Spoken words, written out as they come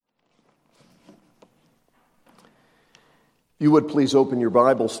You would please open your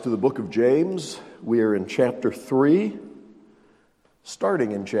Bibles to the book of James. We are in chapter 3,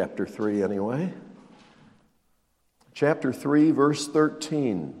 starting in chapter 3 anyway. Chapter 3, verse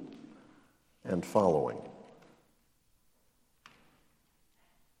 13 and following.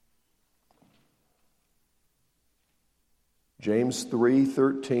 James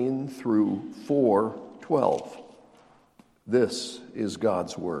 3:13 through 4:12. This is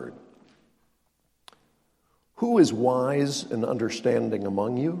God's word. Who is wise and understanding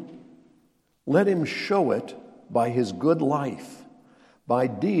among you? Let him show it by his good life, by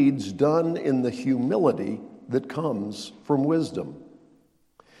deeds done in the humility that comes from wisdom.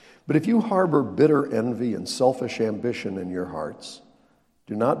 But if you harbor bitter envy and selfish ambition in your hearts,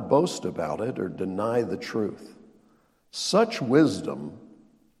 do not boast about it or deny the truth. Such wisdom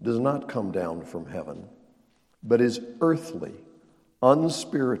does not come down from heaven, but is earthly,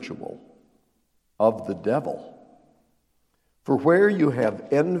 unspiritual, of the devil. For where you have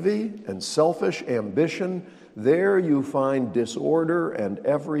envy and selfish ambition, there you find disorder and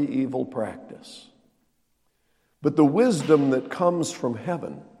every evil practice. But the wisdom that comes from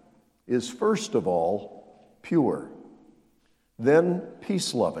heaven is first of all pure, then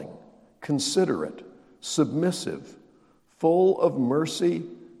peace-loving, considerate, submissive, full of mercy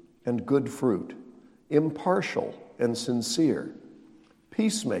and good fruit, impartial and sincere,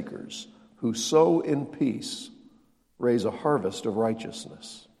 peacemakers who sow in peace raise a harvest of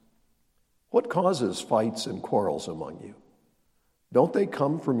righteousness. What causes fights and quarrels among you? Don't they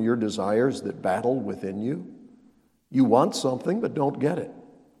come from your desires that battle within you? You want something but don't get it.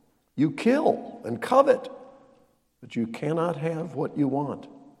 You kill and covet, but you cannot have what you want.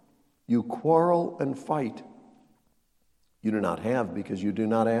 You quarrel and fight. You do not have because you do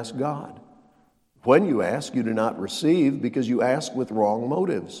not ask God. When you ask, you do not receive because you ask with wrong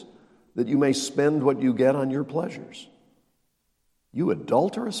motives, that you may spend what you get on your pleasures. You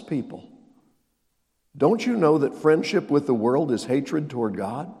adulterous people, don't you know that friendship with the world is hatred toward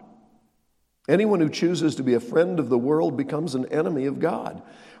God? Anyone who chooses to be a friend of the world becomes an enemy of God.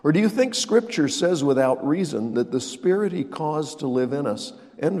 Or do you think Scripture says without reason that the Spirit He caused to live in us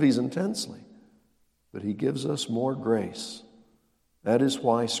envies intensely, but He gives us more grace? That is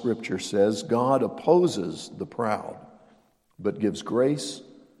why Scripture says God opposes the proud, but gives grace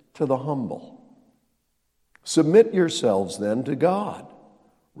to the humble. Submit yourselves then to God.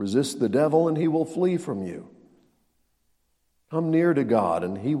 Resist the devil and he will flee from you. Come near to God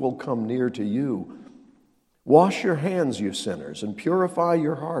and he will come near to you. Wash your hands, you sinners, and purify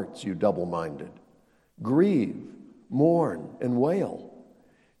your hearts, you double-minded. Grieve, mourn, and wail.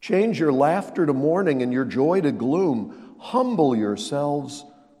 Change your laughter to mourning and your joy to gloom. Humble yourselves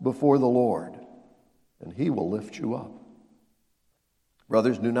before the Lord, and he will lift you up.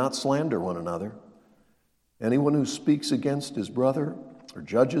 Brothers, do not slander one another. Anyone who speaks against his brother or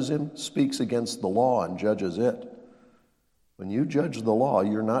judges him speaks against the law and judges it. When you judge the law,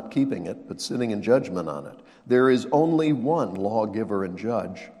 you're not keeping it, but sitting in judgment on it. There is only one lawgiver and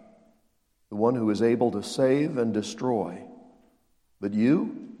judge, the one who is able to save and destroy. But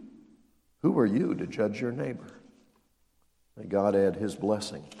you, who are you to judge your neighbor? May God add His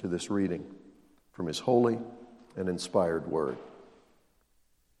blessing to this reading from His holy and inspired word.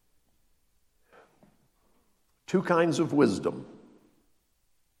 Two kinds of wisdom.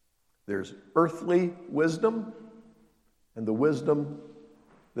 There's earthly wisdom and the wisdom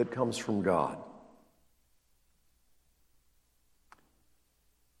that comes from God.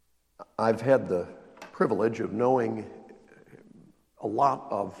 I've had the privilege of knowing a lot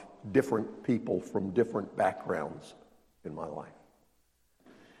of different people from different backgrounds in my life.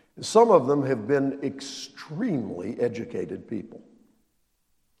 Some of them have been extremely educated people.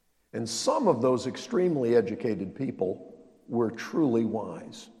 And some of those extremely educated people were truly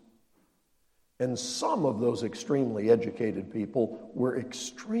wise. And some of those extremely educated people were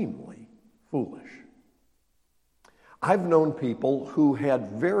extremely foolish. I've known people who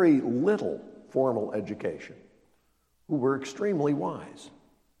had very little formal education who were extremely wise.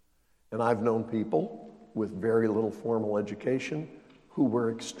 And I've known people with very little formal education who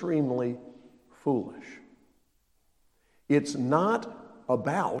were extremely foolish. It's not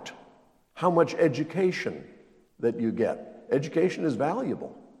about how much education that you get. Education is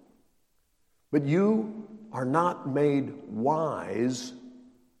valuable. But you are not made wise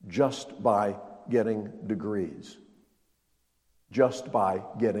just by getting degrees, just by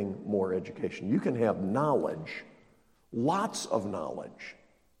getting more education. You can have knowledge, lots of knowledge,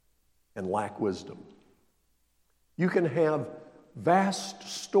 and lack wisdom. You can have vast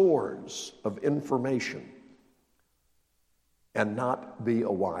stores of information and not be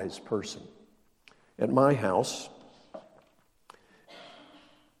a wise person. At my house,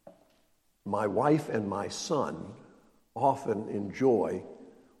 my wife and my son often enjoy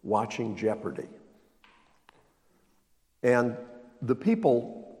watching Jeopardy. And the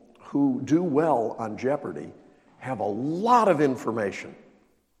people who do well on Jeopardy have a lot of information.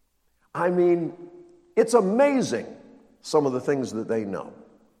 I mean, it's amazing some of the things that they know.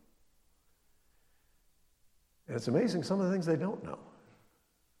 And it's amazing some of the things they don't know.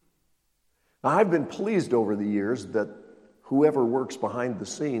 Now, I've been pleased over the years that whoever works behind the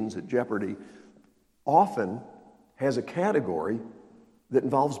scenes at Jeopardy often has a category that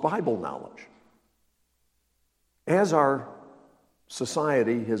involves Bible knowledge. As our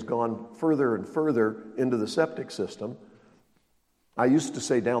society has gone further and further into the septic system, I used to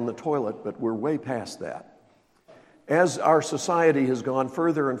say down the toilet, but we're way past that. As our society has gone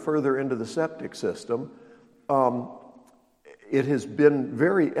further and further into the septic system, it has been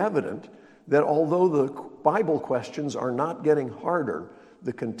very evident that although the Bible questions are not getting harder,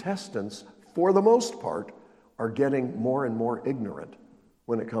 the contestants, for the most part, are getting more and more ignorant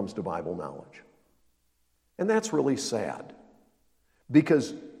when it comes to Bible knowledge. And that's really sad,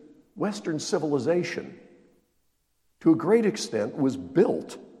 because Western civilization, to a great extent, was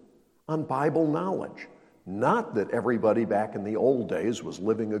built on Bible knowledge. Not that everybody back in the old days was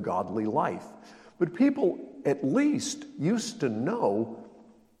living a godly life, but people at least used to know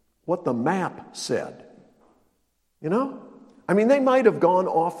what the map said. You know? I mean, they might have gone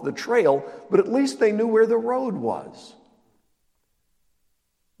off the trail, but at least they knew where the road was.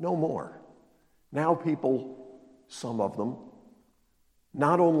 No more. Now people, some of them,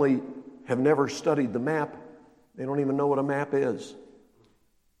 not only have never studied the map, they don't even know what a map is.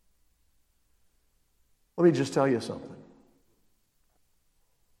 Let me just tell you something.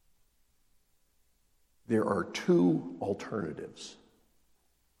 There are two alternatives: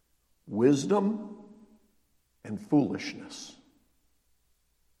 wisdom and foolishness.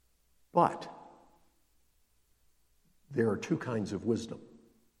 But there are two kinds of wisdom.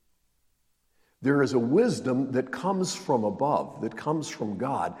 There is a wisdom that comes from above, that comes from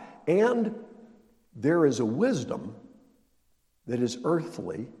God, and there is a wisdom that is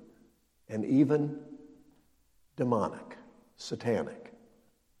earthly and even demonic, satanic.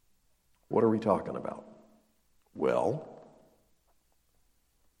 What are we talking about? Well,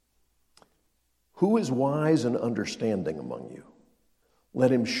 who is wise and understanding among you?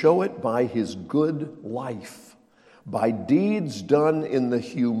 Let him show it by his good life, by deeds done in the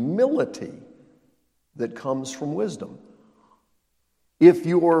humility that comes from wisdom. If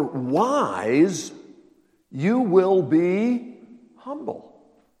you're wise, you will be humble.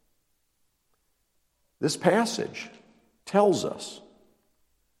 This passage tells us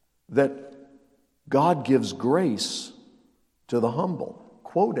that God gives grace to the humble,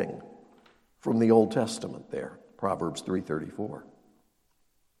 quoting from the Old Testament there, Proverbs 3:34.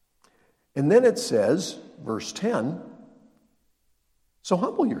 And then it says, verse 10, so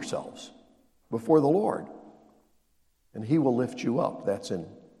humble yourselves before the Lord, and he will lift you up. That's in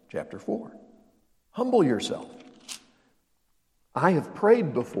chapter 4. Humble yourself. I have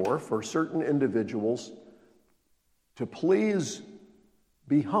prayed before for certain individuals to please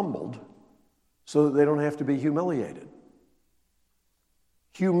be humbled so that they don't have to be humiliated.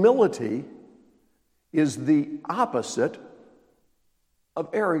 Humility is the opposite of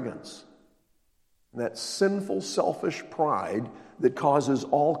arrogance. That sinful, selfish pride that causes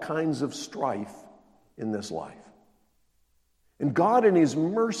all kinds of strife in this life. And God, in his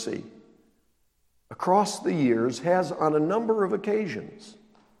mercy, across the years, has on a number of occasions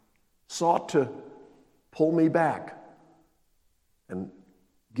sought to pull me back and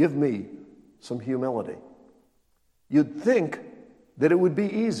give me some humility. You'd think that it would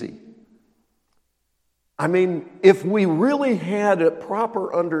be easy. I mean, if we really had a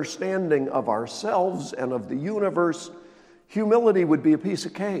proper understanding of ourselves and of the universe, humility would be a piece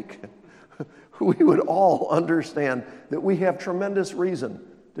of cake. We would all understand that we have tremendous reason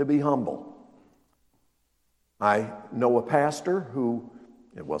to be humble. I know a pastor who,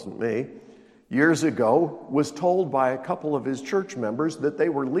 it wasn't me, years ago was told by a couple of his church members that they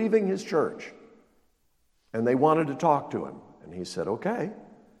were leaving his church and they wanted to talk to him. And he said, okay.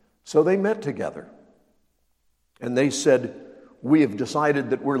 So they met together. And they said, we have decided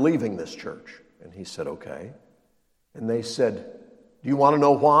that we're leaving this church. And he said, okay. And they said, do you want to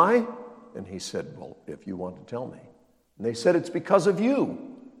know why? And he said, well, if you want to tell me. And they said, it's because of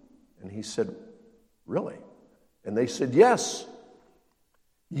you. And he said, really? And they said, yes.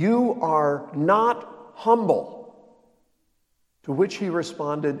 You are not humble. To which he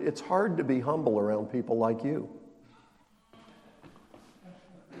responded, it's hard to be humble around people like you.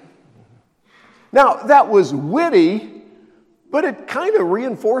 Now, that was witty, But it kind of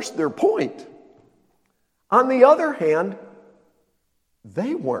reinforced their point. On the other hand,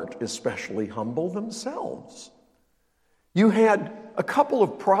 they weren't especially humble themselves. You had a couple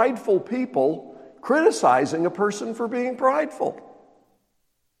of prideful people criticizing a person for being prideful.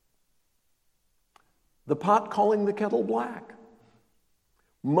 The pot calling the kettle black.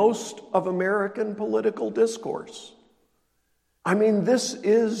 Most of American political discourse. I mean, this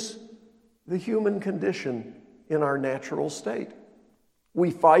is the human condition in our natural state.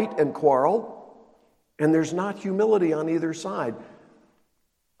 We fight and quarrel, and there's not humility on either side.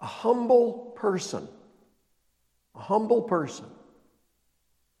 A humble person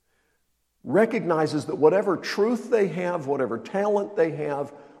recognizes that whatever truth they have, whatever talent they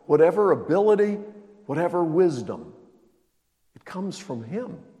have, whatever ability, whatever wisdom, it comes from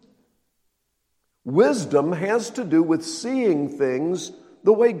Him. Wisdom has to do with seeing things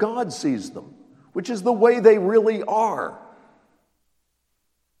the way God sees them, which is the way they really are.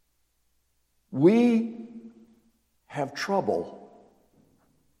 We have trouble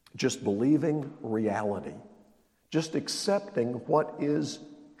just believing reality, just accepting what is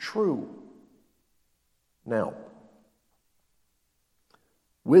true. Now,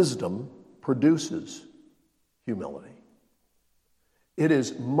 wisdom produces humility. It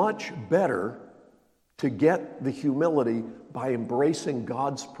is much better to get the humility by embracing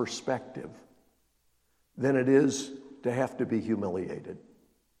God's perspective than it is to have to be humiliated.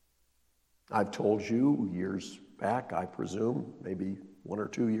 I've told you years back, I presume, maybe 1 or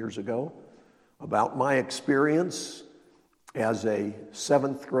 2 years ago, about my experience as a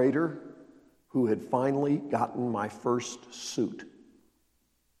 7th grader who had finally gotten my first suit.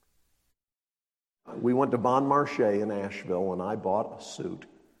 We went to Bon Marché in Asheville, and I bought a suit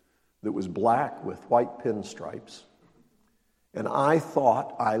that was black with white pinstripes. And I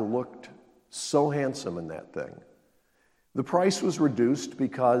thought I looked so handsome in that thing. The price was reduced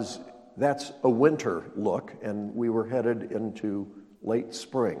because that's a winter look, and we were headed into late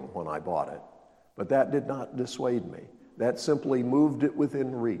spring when I bought it. But that did not dissuade me. That simply moved it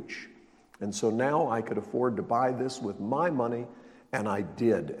within reach. And so now I could afford to buy this with my money, and I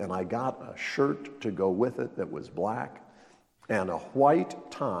did. And I got a shirt to go with it that was black, and a white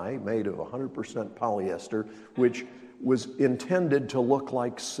tie made of 100% polyester, which was intended to look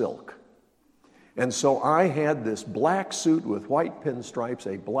like silk. And so I had this black suit with white pinstripes,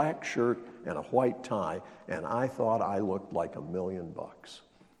 a black shirt, and a white tie, and I thought I looked like $1 million.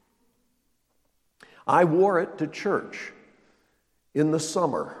 I wore it to church in the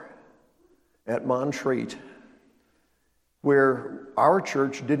summer at Montreat, where our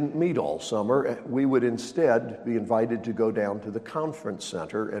church didn't meet all summer. We would instead be invited to go down to the conference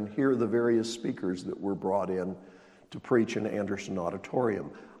center and hear the various speakers that were brought in to preach in Anderson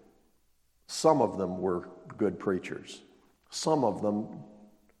Auditorium. Some of them were good preachers. Some of them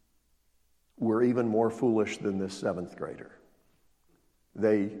were even more foolish than this 7th grader.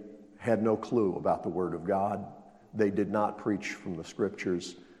 They had no clue about the Word of God. They did not preach from the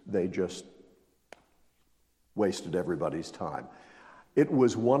Scriptures. They just wasted everybody's time. It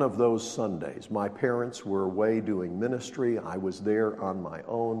was one of those Sundays. My parents were away doing ministry. I was there on my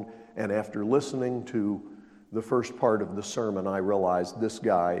own. And after listening to the first part of the sermon, I realized this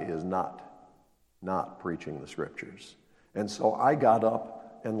guy is not preaching the Scriptures. And so I got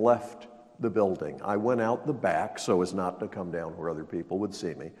up and left the building. I went out the back so as not to come down where other people would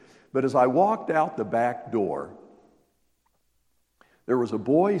see me. But as I walked out the back door, there was a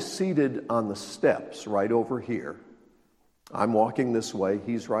boy seated on the steps right over here. I'm walking this way,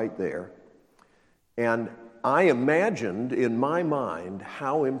 he's right there. And I imagined in my mind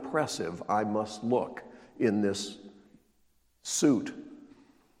how impressive I must look in this suit.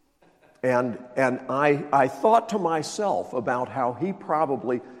 And I thought to myself about how he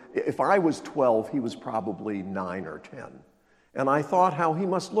probably, if I was 12, he was probably 9 or 10. And I thought how he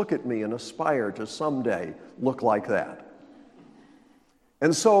must look at me and aspire to someday look like that.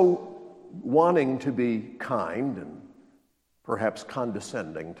 And so, wanting to be kind and perhaps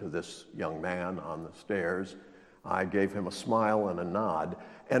condescending to this young man on the stairs, I gave him a smile and a nod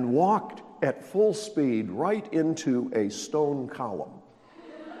and walked at full speed right into a stone column.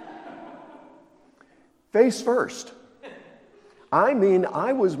 Face first. I mean,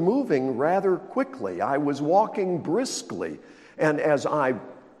 I was moving rather quickly. I was walking briskly. And as I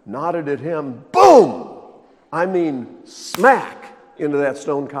nodded at him, boom! I mean, smack into that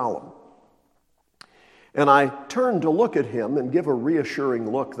stone column. And I turned to look at him and give a reassuring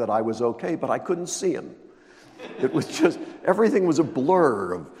look that I was okay, but I couldn't see him. It was just, everything was a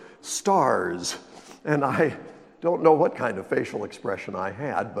blur of stars. And I don't know what kind of facial expression I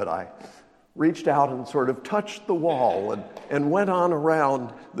had, but I reached out and sort of touched the wall and went on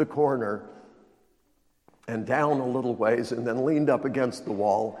around the corner and down a little ways and then leaned up against the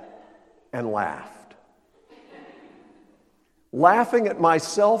wall and laughed. Laughing at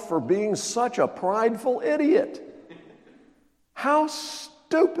myself for being such a prideful idiot. How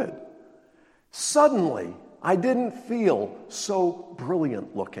stupid. Suddenly, I didn't feel so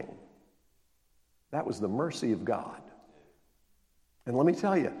brilliant looking. That was the mercy of God. And let me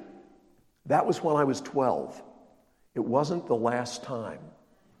tell you, that was when I was 12. It wasn't the last time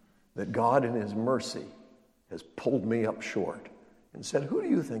that God in His mercy has pulled me up short and said, "Who do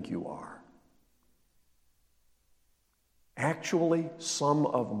you think you are?" Actually, some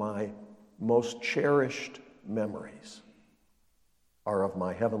of my most cherished memories are of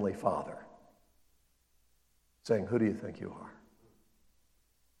my Heavenly Father saying, "Who do you think you are?"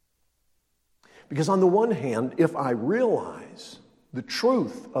 Because on the one hand, if I realize the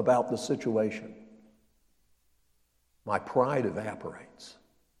truth about the situation, my pride evaporates.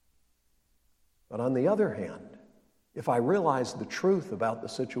 But on the other hand, if I realize the truth about the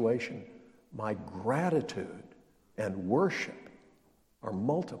situation, my gratitude and worship are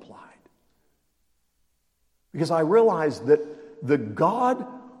multiplied. Because I realize that the God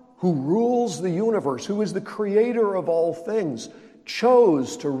who rules the universe, who is the creator of all things,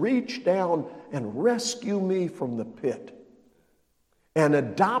 chose to reach down and rescue me from the pit and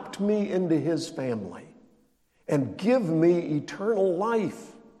adopt me into His family and give me eternal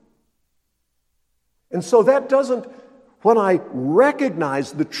life. And so that doesn't, when I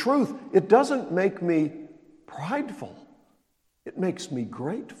recognize the truth, it doesn't make me prideful. It makes me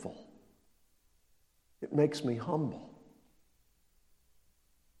grateful. It makes me humble.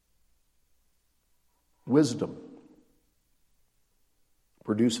 Wisdom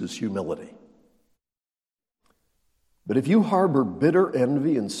produces humility. But if you harbor bitter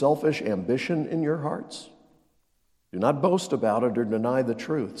envy and selfish ambition in your hearts, do not boast about it or deny the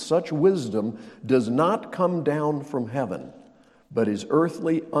truth. Such wisdom does not come down from heaven, but is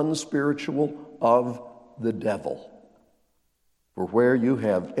earthly, unspiritual, of the devil. For where you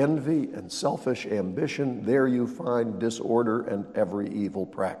have envy and selfish ambition, there you find disorder and every evil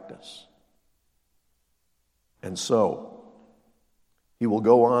practice. And so, he will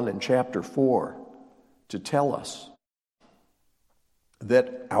go on in chapter 4 to tell us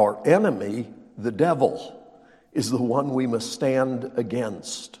that our enemy, the devil, is the one we must stand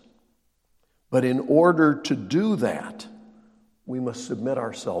against. But in order to do that, we must submit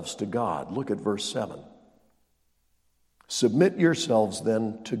ourselves to God. Look at verse 7. Submit yourselves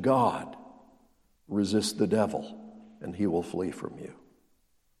then to God. Resist the devil, and he will flee from you.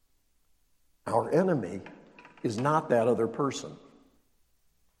 Our enemy is not that other person.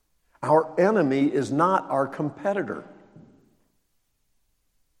 Our enemy is not our competitor.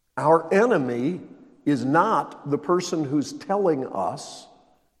 Our enemy is not the person who's telling us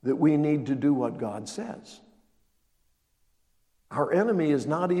that we need to do what God says. Our enemy is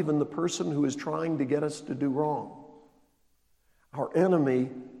not even the person who is trying to get us to do wrong. Our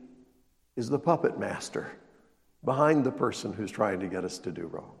enemy is the puppet master behind the person who's trying to get us to do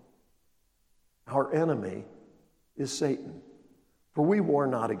wrong. Our enemy is Satan. For we war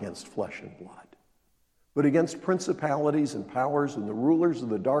not against flesh and blood, but against principalities and powers and the rulers of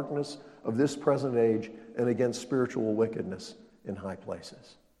the darkness of this present age, and against spiritual wickedness in high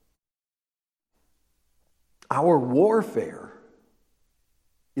places. Our warfare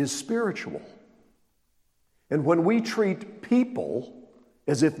is spiritual. And when we treat people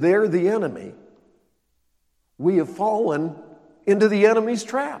as if they're the enemy, we have fallen into the enemy's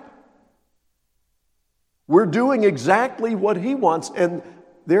trap. We're doing exactly what he wants, and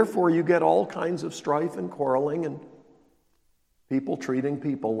therefore you get all kinds of strife and quarreling and people treating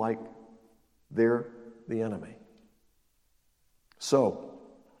people like they're the enemy. So,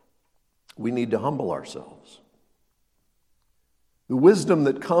 we need to humble ourselves. The wisdom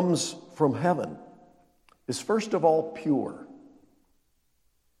that comes from heaven is first of all pure,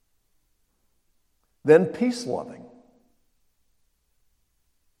 then peace-loving,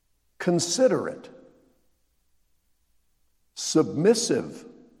 considerate, submissive,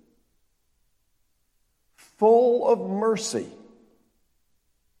 full of mercy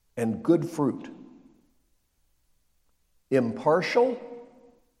and good fruit, impartial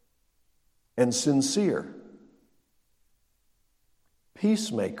and sincere,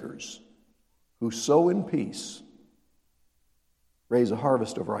 peacemakers who sow in peace raise a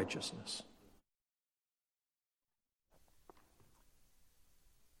harvest of righteousness.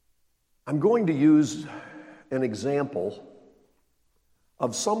 I'm going to use an example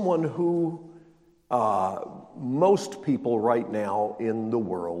of someone who most people right now in the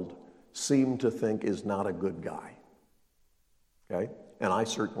world seem to think is not a good guy. Okay? And I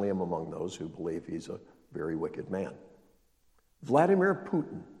certainly am among those who believe he's a very wicked man. Vladimir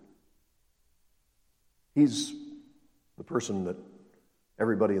Putin. He's the person that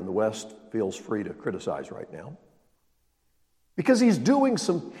everybody in the West feels free to criticize right now, because he's doing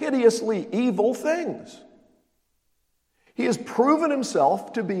some hideously evil things. He has proven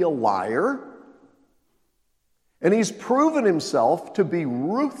himself to be a liar, and he's proven himself to be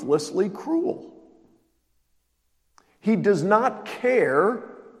ruthlessly cruel. He does not care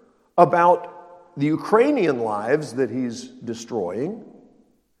about the Ukrainian lives that he's destroying,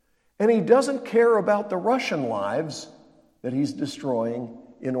 and he doesn't care about the Russian lives that he's destroying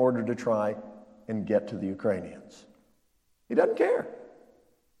in order to try and get to the Ukrainians. He doesn't care.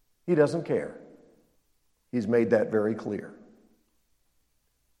 He doesn't care. He's made that very clear.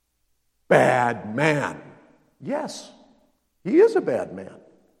 Bad man. Yes, he is a bad man.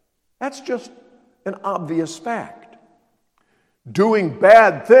 That's just an obvious fact. Doing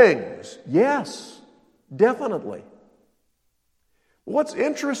bad things. Yes, definitely. What's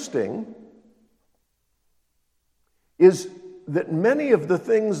interesting is that many of the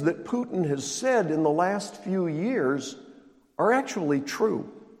things that Putin has said in the last few years are actually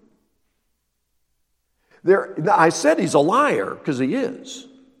true. I said he's a liar because he is.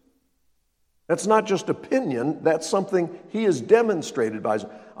 That's not just opinion, that's something he has demonstrated by,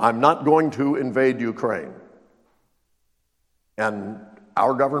 I'm not going to invade Ukraine. And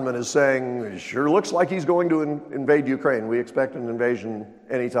our government is saying, it sure looks like he's going to invade Ukraine. We expect an invasion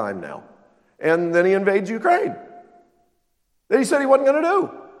any time now. And then he invades Ukraine. That he said he wasn't going to do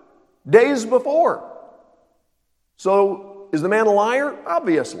days before. So is the man a liar?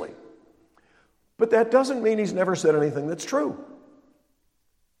 Obviously. But that doesn't mean he's never said anything that's true.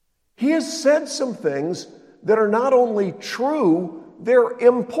 He has said some things that are not only true, they're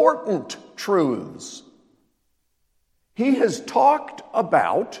important truths. He has talked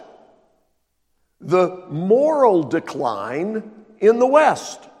about the moral decline in the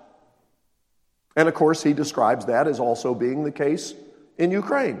West. And of course, he describes that as also being the case in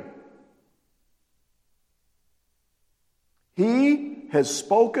Ukraine. He has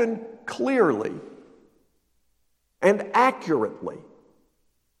spoken clearly and accurately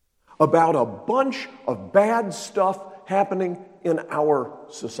about a bunch of bad stuff happening in our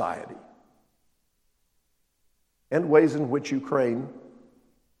society and ways in which Ukraine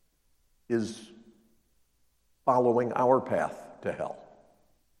is following our path to hell.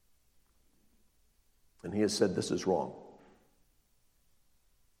 And he has said this is wrong.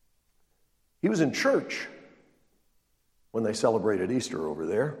 He was in church when they celebrated Easter over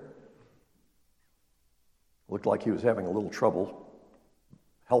there. Looked like he was having a little trouble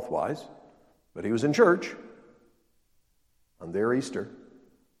health-wise, but he was in church on their Easter.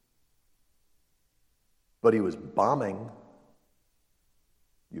 But he was bombing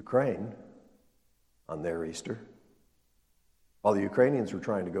Ukraine on their Easter. While the Ukrainians were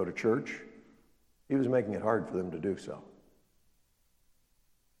trying to go to church, he was making it hard for them to do so.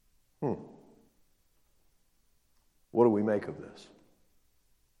 What do we make of this?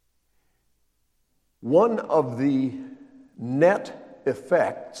 One of the net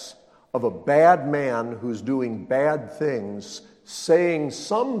effects of a bad man who's doing bad things, saying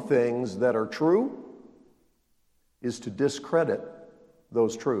some things that are true, is to discredit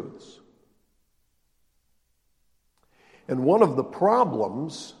those truths. And one of the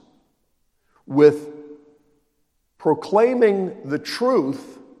problems with proclaiming the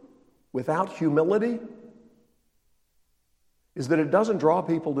truth without humility is that it doesn't draw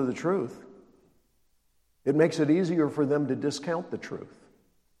people to the truth. It makes it easier for them to discount the truth.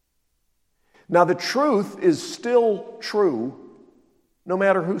 Now, the truth is still true no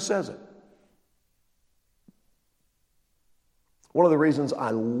matter who says it. One of the reasons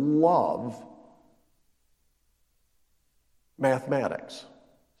I love mathematics.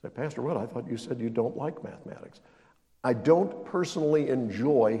 I say, Pastor, what? I thought you said you don't like mathematics. I don't personally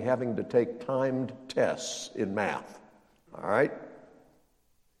enjoy having to take timed tests in math. All right?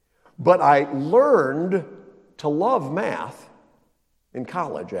 But I learned to love math in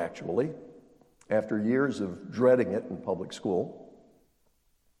college, actually, after years of dreading it in public school.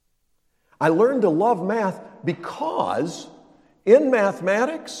 I learned to love math because in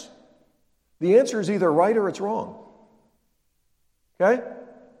mathematics, the answer is either right or it's wrong. Okay?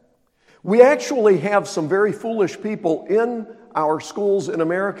 We actually have some very foolish people in our schools in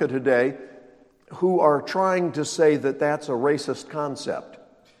America today who are trying to say that that's a racist concept.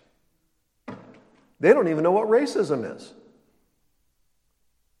 They don't even know what racism is.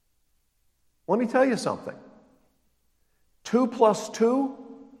 Let me tell you something. 2 plus 2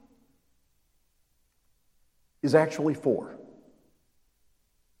 is actually 4.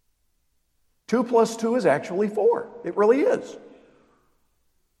 2 plus 2 is actually 4. It really is.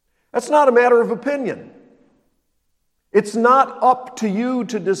 That's not a matter of opinion. It's not up to you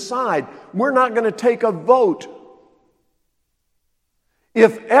to decide. We're not going to take a vote.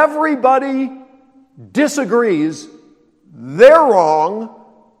 If everybody disagrees, they're wrong,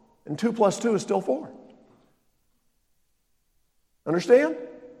 and 2 plus 2 is still 4. Understand?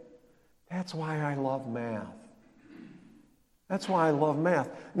 That's why I love math. That's why I love math.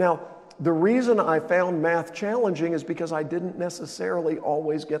 Now, the reason I found math challenging is because I didn't necessarily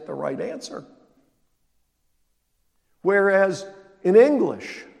always get the right answer. Whereas in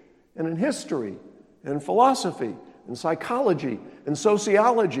English, and in history, and in philosophy, and psychology, and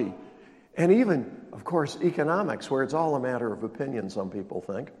sociology, and even, of course, economics, where it's all a matter of opinion, some people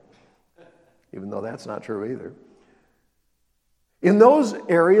think, even though that's not true either. In those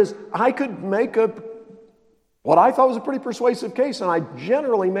areas, I could make what I thought was a pretty persuasive case, and I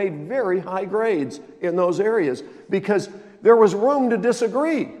generally made very high grades in those areas because there was room to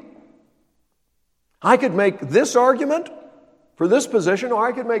disagree. I could make this argument for this position, or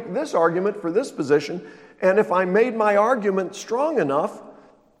I could make this argument for this position, and if I made my argument strong enough,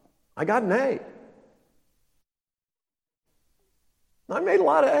 I got an A. I made a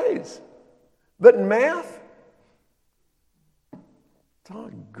lot of A's. But in math,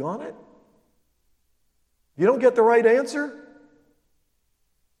 doggone it, you don't get the right answer,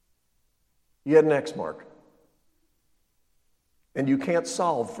 you get an X mark. And you can't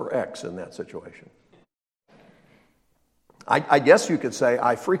solve for X in that situation. I guess you could say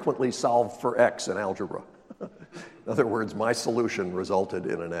I frequently solved for X in algebra. In other words, my solution resulted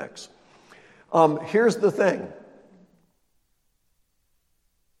in an X. Here's the thing.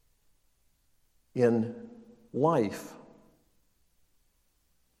 In life,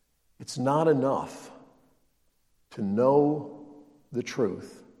 it's not enough to know the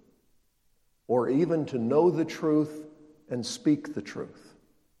truth, or even to know the truth and speak the truth.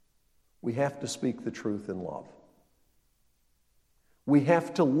 We have to speak the truth in love. We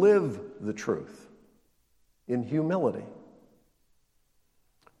have to live the truth in humility.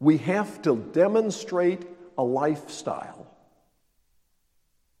 We have to demonstrate a lifestyle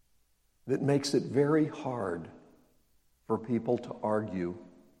that makes it very hard for people to argue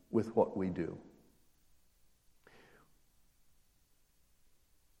with what we do.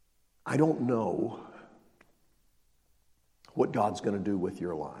 I don't know what God's going to do with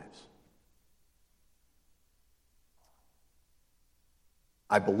your lives.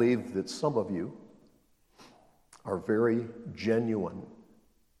 I believe that some of you are very genuine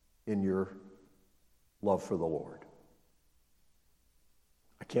in your love for the Lord.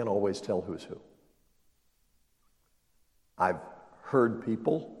 I can't always tell who's who. I've heard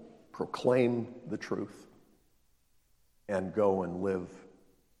people proclaim the truth and go and live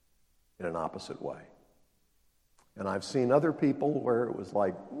in an opposite way. And I've seen other people where it was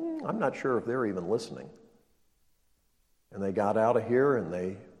like, I'm not sure if they're even listening. And they got out of here and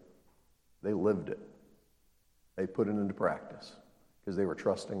they lived it. They put it into practice because they were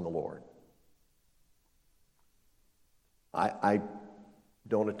trusting the Lord. I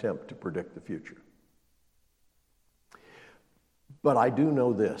don't attempt to predict the future. But I do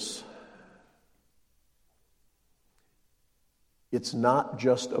know this. It's not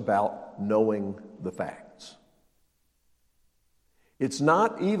just about knowing the facts. It's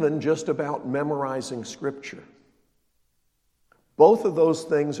not even just about memorizing Scripture. Both of those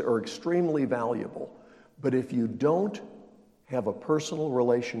things are extremely valuable. But if you don't have a personal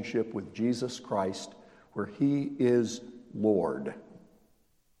relationship with Jesus Christ where He is Lord,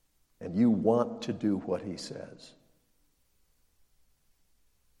 and you want to do what He says,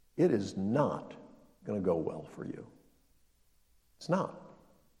 it is not going to go well for you. It's not.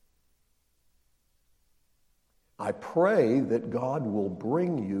 I pray that God will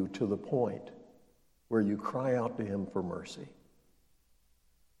bring you to the point where you cry out to Him for mercy,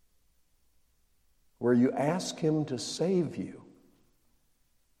 where you ask Him to save you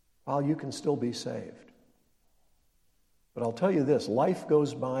while you can still be saved. But I'll tell you this, life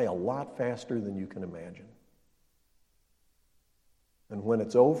goes by a lot faster than you can imagine. And when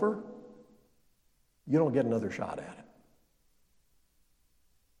it's over, you don't get another shot at it.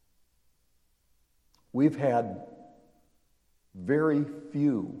 We've had very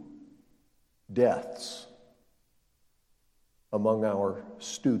few deaths among our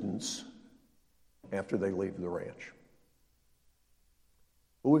students after they leave the ranch.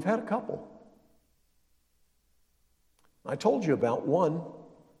 But we've had a couple. I told you about one.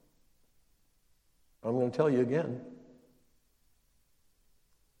 I'm going to tell you again.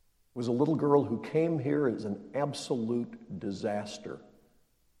 was a little girl who came here as an absolute disaster.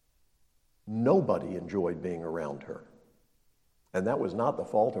 Nobody enjoyed being around her. And that was not the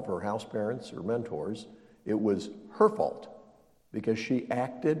fault of her house parents or mentors. It was her fault because she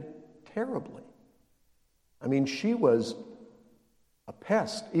acted terribly. I mean, she was a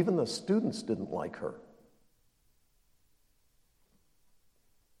pest. Even the students didn't like her.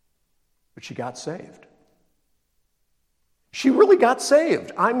 But she got saved. She really got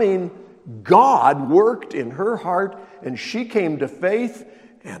saved. I mean, God worked in her heart, and she came to faith,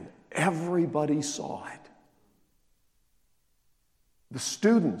 and everybody saw it. The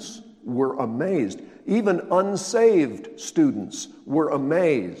students were amazed. Even unsaved students were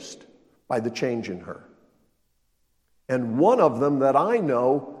amazed by the change in her. And one of them that I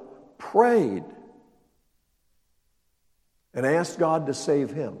know prayed and asked God to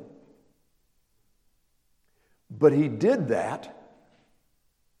save him. But he did that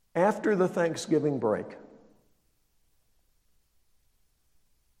after the Thanksgiving break.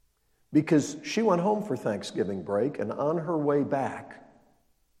 Because she went home for Thanksgiving break, and on her way back,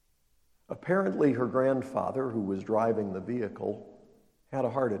 apparently her grandfather, who was driving the vehicle, had a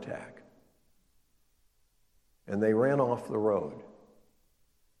heart attack. And they ran off the road.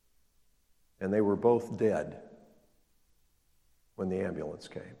 And they were both dead when the ambulance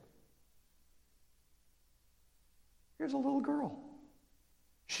came. Here's a little girl.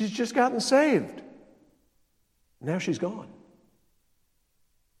 She's just gotten saved. Now she's gone.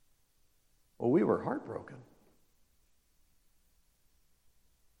 Well, we were heartbroken.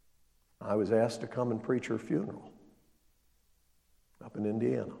 I was asked to come and preach her funeral up in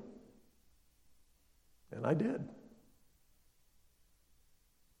Indiana. And I did.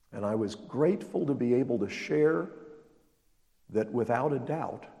 And I was grateful to be able to share that without a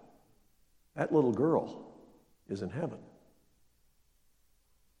doubt, that little girl is in heaven.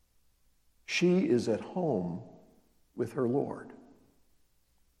 She is at home with her Lord.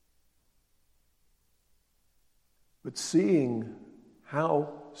 But seeing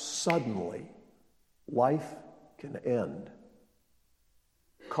how suddenly life can end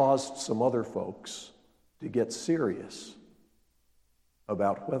caused some other folks to get serious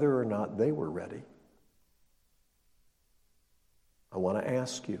about whether or not they were ready. I want to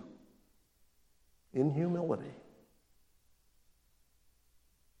ask you, in humility,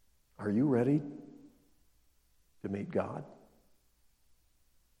 are you ready to meet God?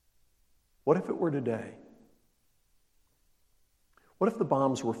 What if it were today? What if the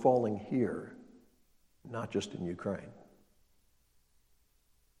bombs were falling here, not just in Ukraine?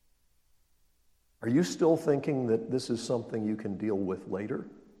 Are you still thinking that this is something you can deal with later?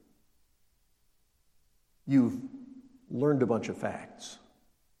 You've learned a bunch of facts.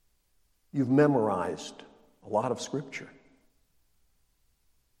 You've memorized a lot of scripture.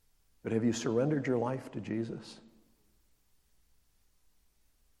 But have you surrendered your life to Jesus?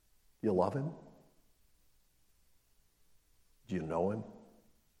 You love him? Do you know him?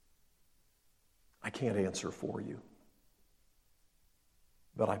 I can't answer for you.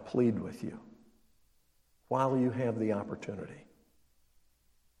 But I plead with you, while you have the opportunity,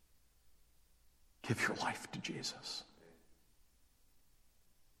 give your life to Jesus.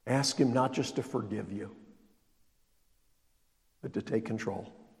 Ask him not just to forgive you, but to take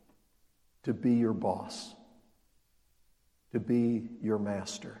control, to be your boss, to be your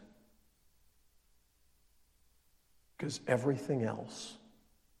master. Because everything else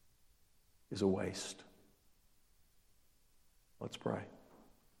is a waste. Let's pray.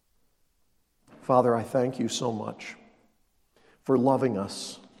 Father, I thank you so much for loving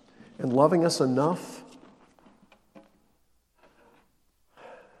us and loving us enough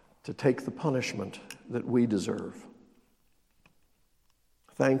to take the punishment that we deserve.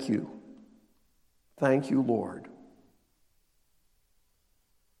 Thank you. Thank you, Lord.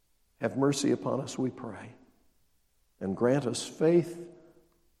 Have mercy upon us, we pray, and grant us faith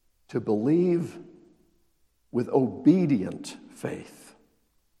to believe with obedient faith,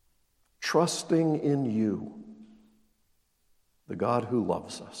 trusting in you, the God who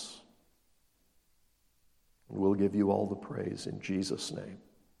loves us. And we'll give you all the praise in Jesus' name.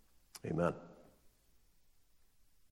 Amen.